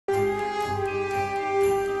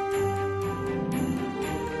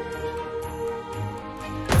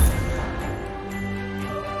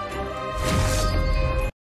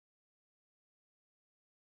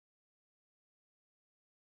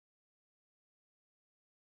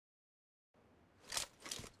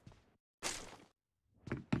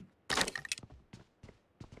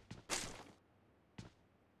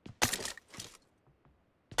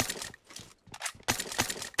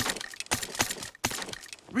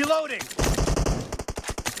Reloading!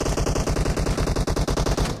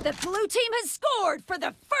 The blue team has scored for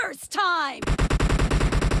the first time!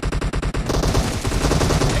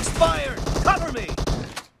 Expired! Cover me!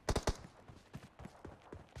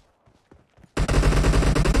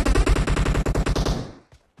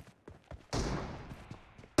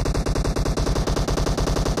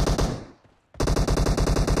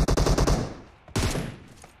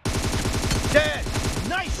 Dead!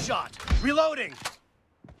 Nice shot! Reloading!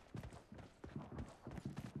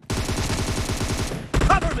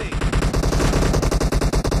 Cover me!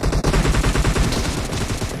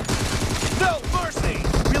 No mercy!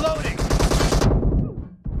 Reloading!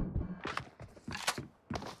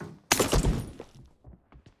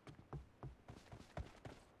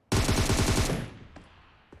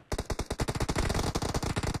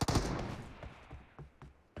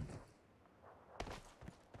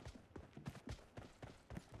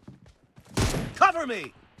 Cover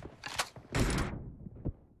me!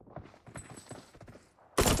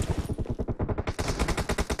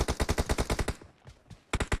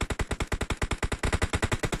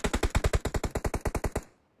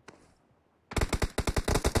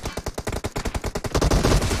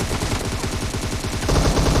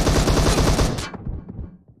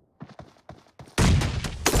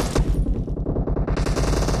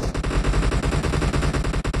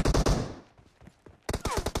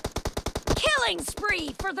 Killing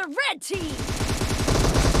spree for the red team!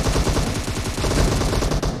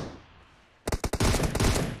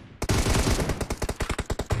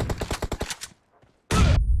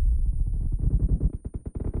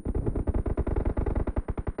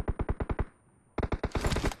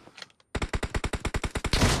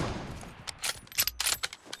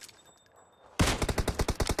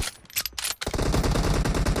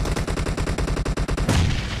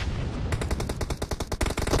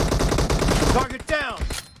 Target down!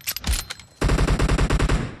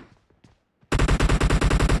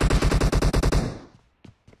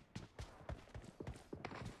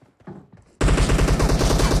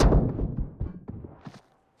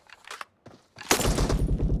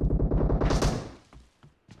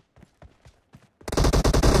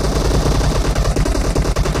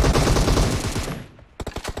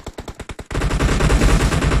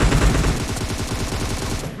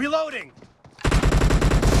 Reloading!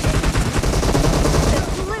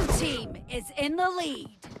 Blue team is in the lead.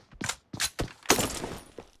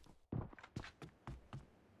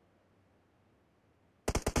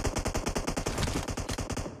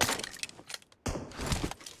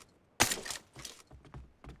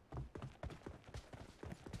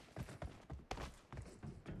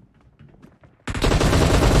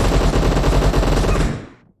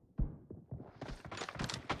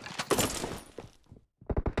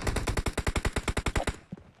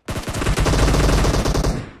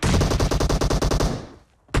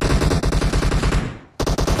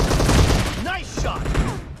 Nice shot!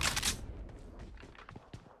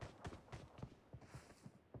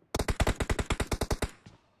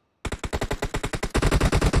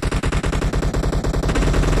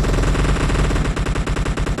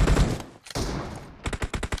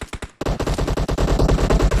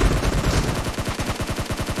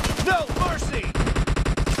 No mercy!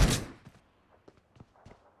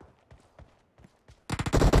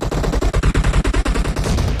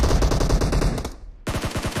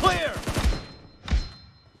 Clear!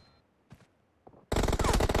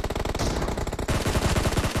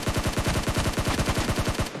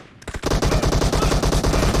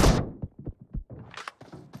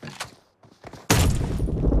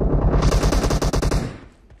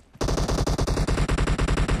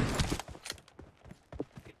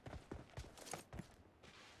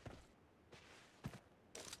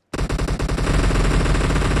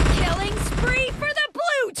 Killing spree for the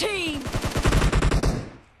blue team!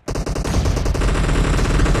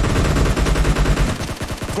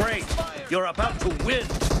 Great! You're about to win!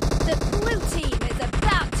 The blue team is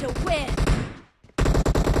about to win!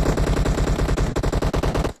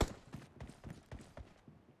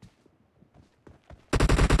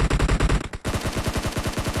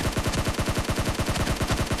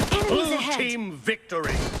 Enemies Blue ahead! team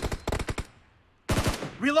victory!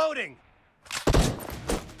 Reloading!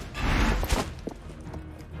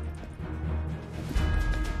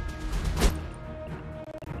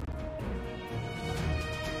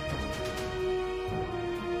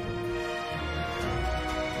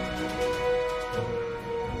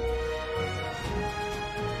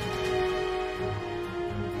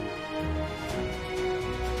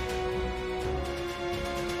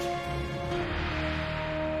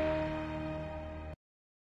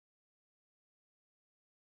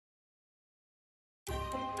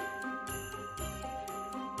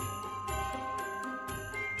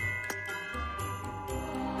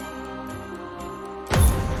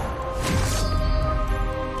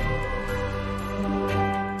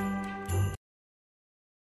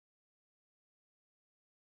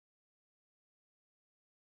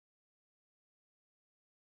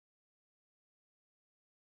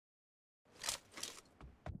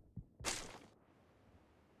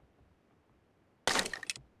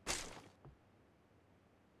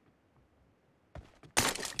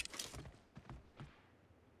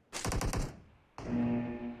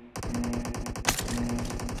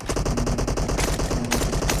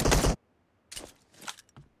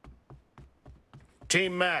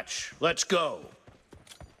 Team match, let's go.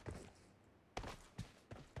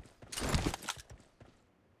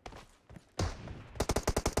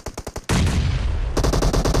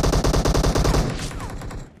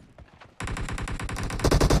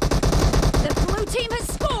 The blue team has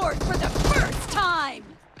scored for the first time!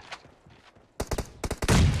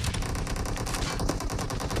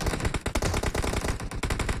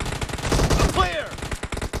 Clear!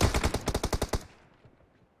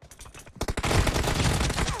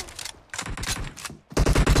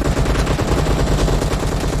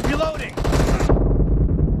 Reloading!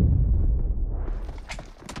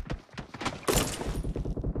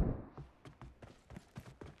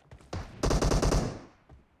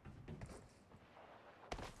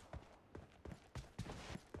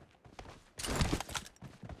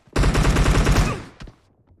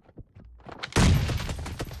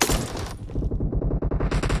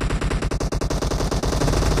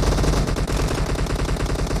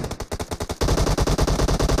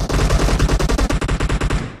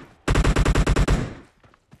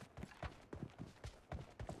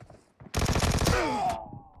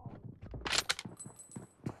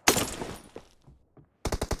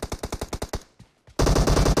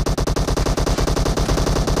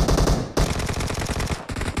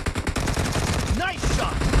 Nice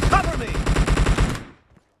shot! Cover me!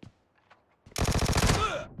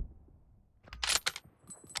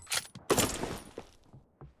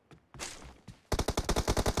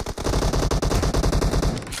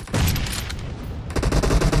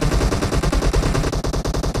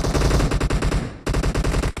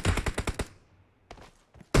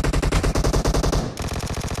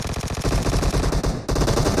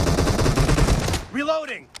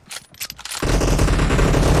 Reloading!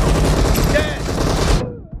 Dead!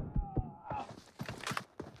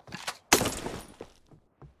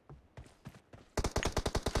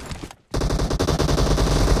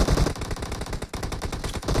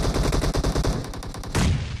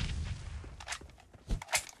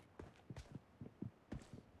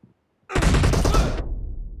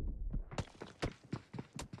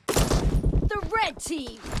 The red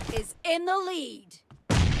team is in the lead.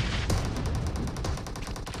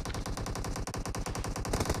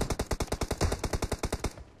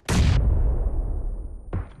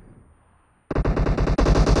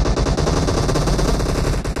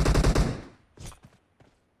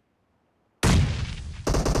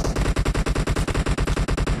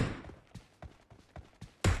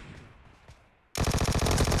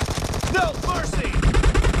 No mercy!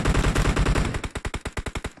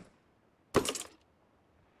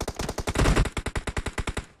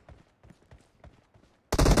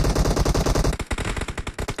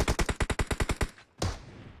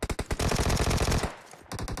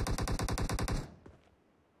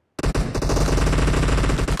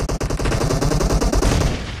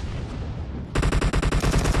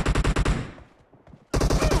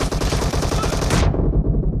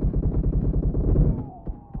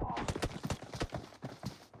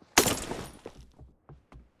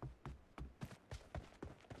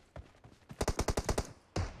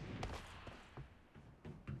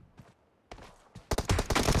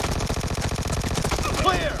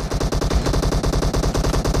 Clear!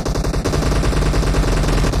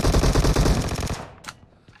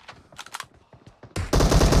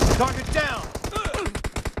 Target down!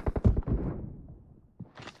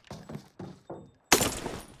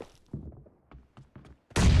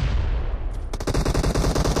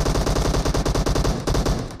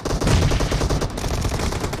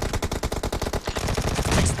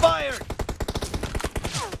 Expired!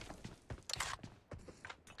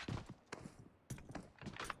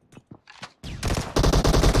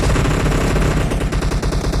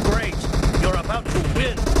 Great! You're about to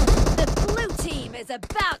win! The blue team is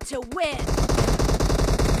about to win.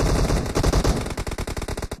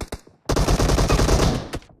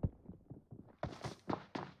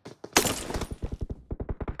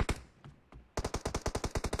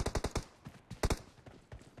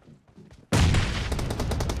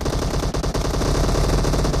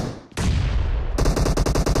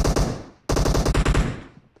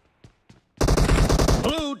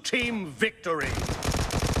 Blue team victory!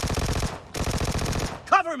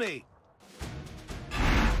 Cover me!